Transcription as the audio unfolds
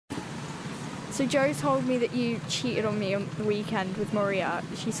So Joe told me that you cheated on me on the weekend with Maria.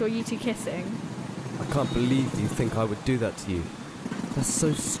 She saw you two kissing. I can't believe you think I would do that to you. That's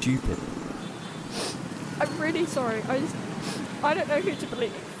so stupid. I'm really sorry. I don't know who to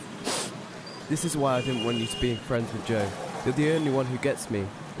believe. This is why I didn't want you to be friends with Joe. You're the only one who gets me.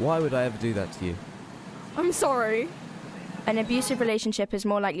 Why would I ever do that to you? I'm sorry. An abusive relationship is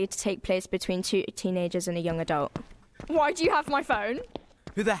more likely to take place between two teenagers and a young adult. Why do you have my phone?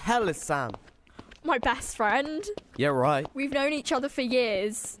 Who the hell is Sam? My best friend. Yeah, right. We've known each other for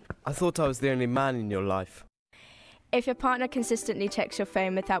years. I thought I was the only man in your life. If your partner consistently checks your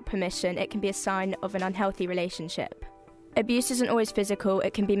phone without permission, it can be a sign of an unhealthy relationship. Abuse isn't always physical,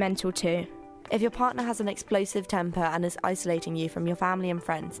 it can be mental too. If your partner has an explosive temper and is isolating you from your family and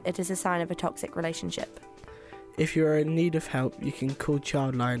friends, it is a sign of a toxic relationship. If you are in need of help, you can call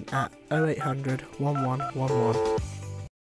Childline at 0800 1111.